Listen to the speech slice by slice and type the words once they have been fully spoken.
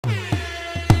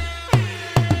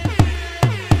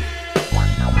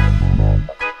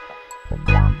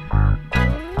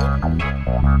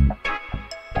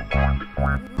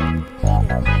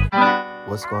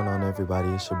What's going on, everybody?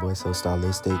 It's your boy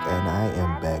Stylistic, and I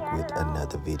am back with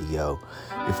another video.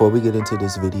 Before we get into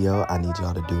this video, I need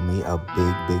y'all to do me a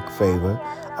big favor.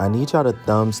 I need y'all to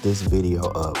thumbs this video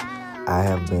up. I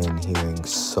have been hearing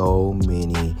so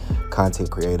many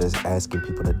content creators asking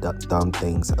people to thumb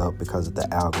things up because of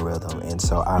the algorithm, and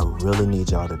so I really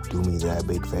need y'all to do me that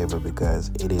big favor because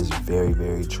it is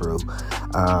very true.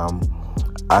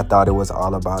 I thought it was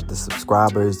all about the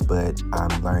subscribers, but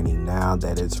I'm learning now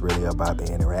that it's really about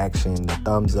the interaction, the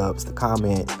thumbs ups, the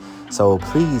comments. So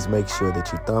please make sure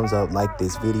that you thumbs up, like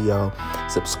this video,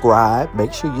 subscribe,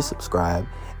 make sure you subscribe,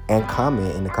 and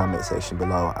comment in the comment section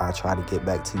below. I try to get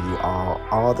back to you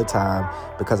all the time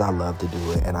because I love to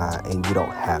do it, and you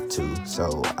don't have to,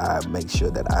 so I make sure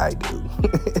that I do.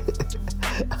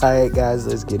 Alright guys,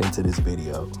 let's get into this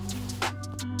video.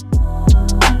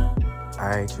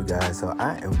 Alright you guys, so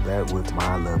I am back with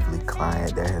my lovely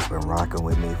client that has been rocking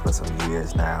with me for some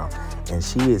years now, and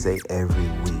she is a every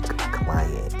week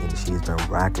client, and she's been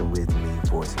rocking with me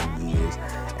for some years,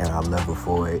 and I love her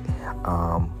for it.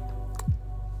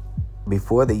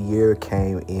 Before the year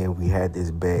came in, we had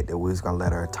this bet that we was gonna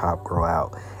let her top grow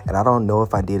out, and I don't know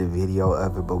if I did a video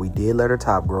of it, but we did let her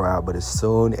top grow out. But as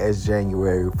soon as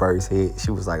January 1st hit,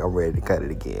 she was like, I'm ready to cut it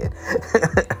again.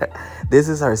 This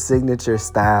is her signature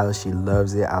style. She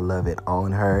loves it. I love it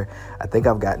on her. I think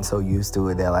I've gotten so used to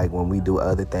it that like when we do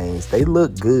other things, they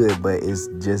look good, but it's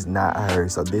just not her.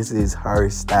 So this is her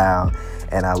style,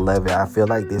 and I love it. I feel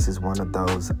like this is one of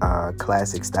those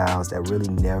classic styles that really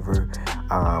never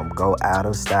go out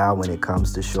of style when it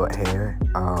comes to short hair.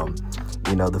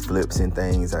 You know, the flips and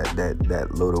things, that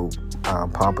little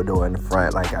pompadour in the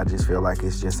front, like I just feel like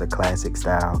it's just a classic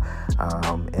style,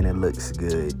 and it looks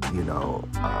good, you know.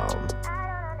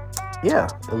 Yeah,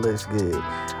 it looks good.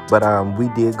 But we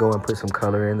did go and put some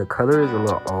color in. The color is a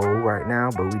little old right now,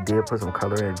 but we did put some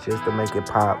color in just to make it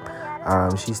pop.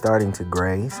 She's starting to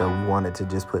gray, so we wanted to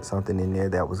just put something in there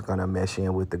that was gonna mesh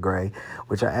in with the gray,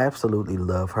 which I absolutely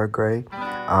love her gray.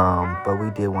 But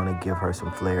we did want to give her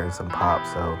some flair and some pop,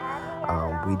 so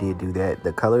we did do that.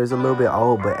 The color is a little bit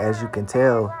old, but as you can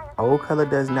tell, old color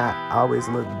does not always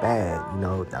look bad. You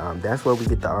know, that's where we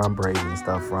get the ombres and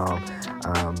stuff from.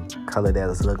 Color that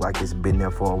does look like it's been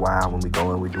there for a while when we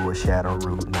go and we do a shadow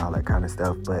root and all that kind of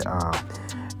stuff. But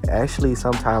actually,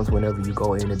 sometimes whenever you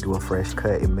go in and do a fresh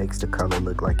cut, it makes the color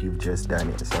look like you've just done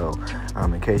it. So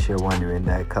in case you're wondering,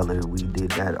 that color, we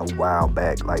did that a while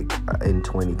back, like in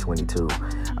 2022,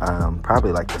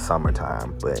 probably like the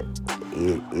summertime, but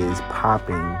it is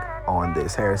popping on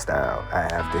this hairstyle,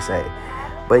 I have to say.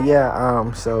 But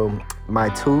yeah, so my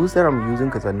tools that I'm using,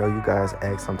 because I know you guys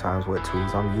ask sometimes what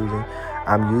tools I'm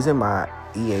using my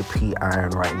EAP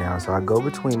iron right now. So I go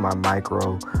between my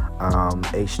micro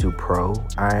H2 Pro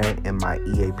iron and my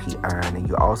EAP iron, and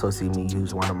you also see me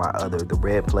use one of my the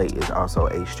red plate is also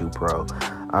H2 Pro.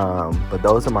 But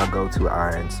those are my go-to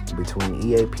irons between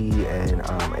EAP and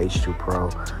H2 Pro.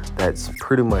 That's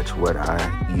pretty much what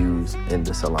I use in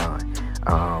the salon.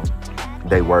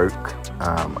 They work.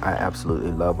 I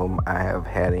absolutely love them. I have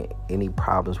had any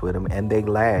problems with them, and they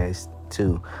last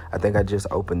too. I think I just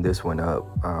opened this one up.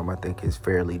 I think it's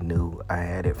fairly new. I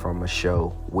had it from a show,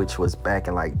 which was back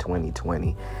in like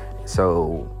 2020.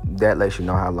 So that lets you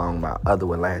know how long my other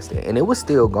one lasted, and it was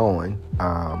still going.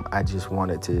 I just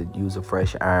wanted to use a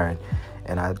fresh iron,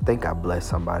 and I think I blessed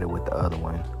somebody with the other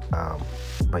one.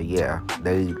 But yeah,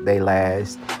 they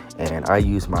last, and I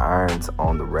use my irons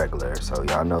on the regular. So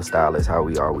y'all know stylists how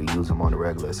we are. We use them on the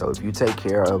regular. So if you take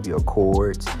care of your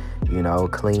cords, you know,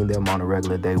 clean them on the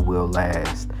regular, they will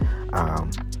last.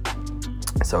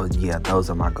 So yeah, those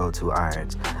are my go-to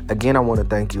irons. Again, I want to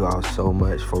thank you all so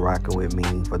much for rocking with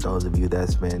me. For those of you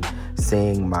that's been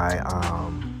seeing my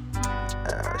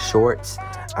shorts,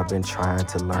 I've been trying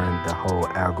to learn the whole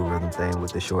algorithm thing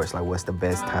with the shorts, like what's the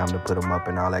best time to put them up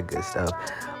and all that good stuff.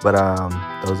 But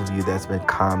those of you that's been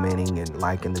commenting and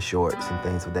liking the shorts and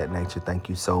things of that nature, thank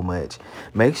you so much.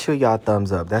 Make sure y'all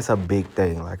thumbs up. That's a big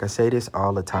thing. Like I say this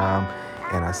all the time,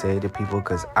 and I say it to people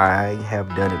because I have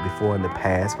done it before in the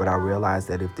past, but I realized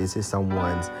that if this is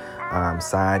someone's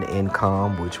side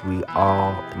income, which we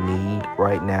all need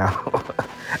right now,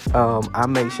 I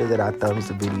make sure that I thumbs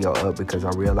the video up because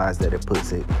I realize that it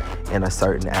puts it in a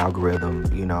certain algorithm.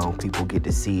 You know, people get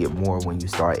to see it more when you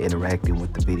start interacting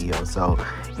with the video. So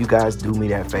you guys do me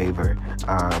that favor.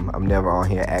 I'm never on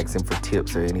here asking for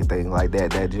tips or anything like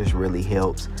that. That just really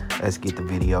helps us get the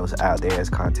videos out there as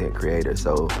content creators.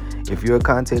 So if you're a a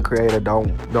content creator,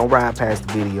 don't ride past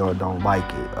the video and don't like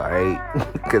it, all right?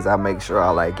 Because I make sure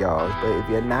I like y'all. But if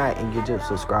you're not and you just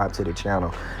subscribe to the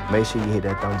channel, make sure you hit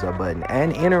that thumbs up button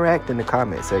and interact in the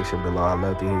comment section below. I'd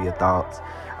love to hear your thoughts.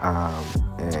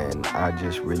 And I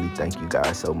just really thank you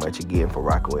guys so much again for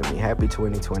rocking with me. Happy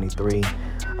 2023.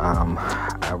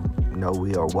 I know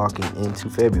we are walking into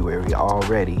February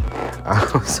already,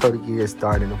 so the year is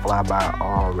starting to fly by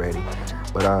already.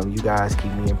 But you guys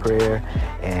keep me in prayer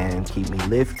and keep me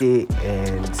lifted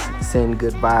and send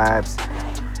good vibes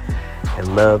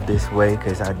and love this way,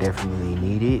 because I definitely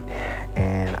need it.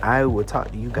 And I will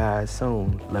talk to you guys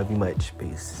soon. Love you much.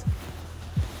 Peace.